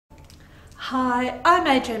Hi, I'm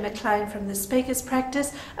Adrienne McLean from the Speakers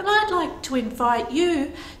Practice, and I'd like to invite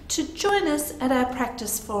you to join us at our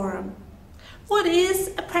practice forum. What is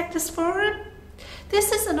a practice forum?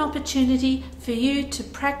 This is an opportunity for you to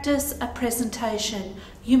practice a presentation.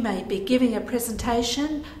 You may be giving a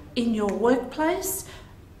presentation in your workplace,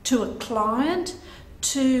 to a client,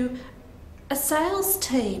 to a sales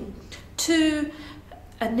team, to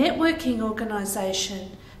a networking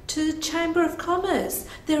organisation, to the Chamber of Commerce.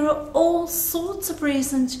 There are all sorts of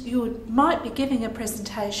reasons you might be giving a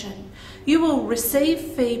presentation. You will receive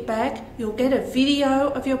feedback, you'll get a video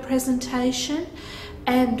of your presentation,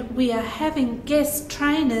 and we are having guest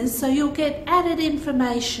trainers, so you'll get added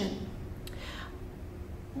information.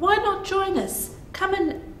 Why not join us? Come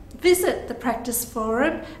and visit the practice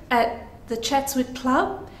forum at the Chatswood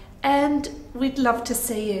Club, and we'd love to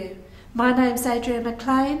see you. My name's Adrienne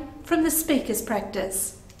McLean from the Speakers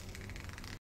Practice.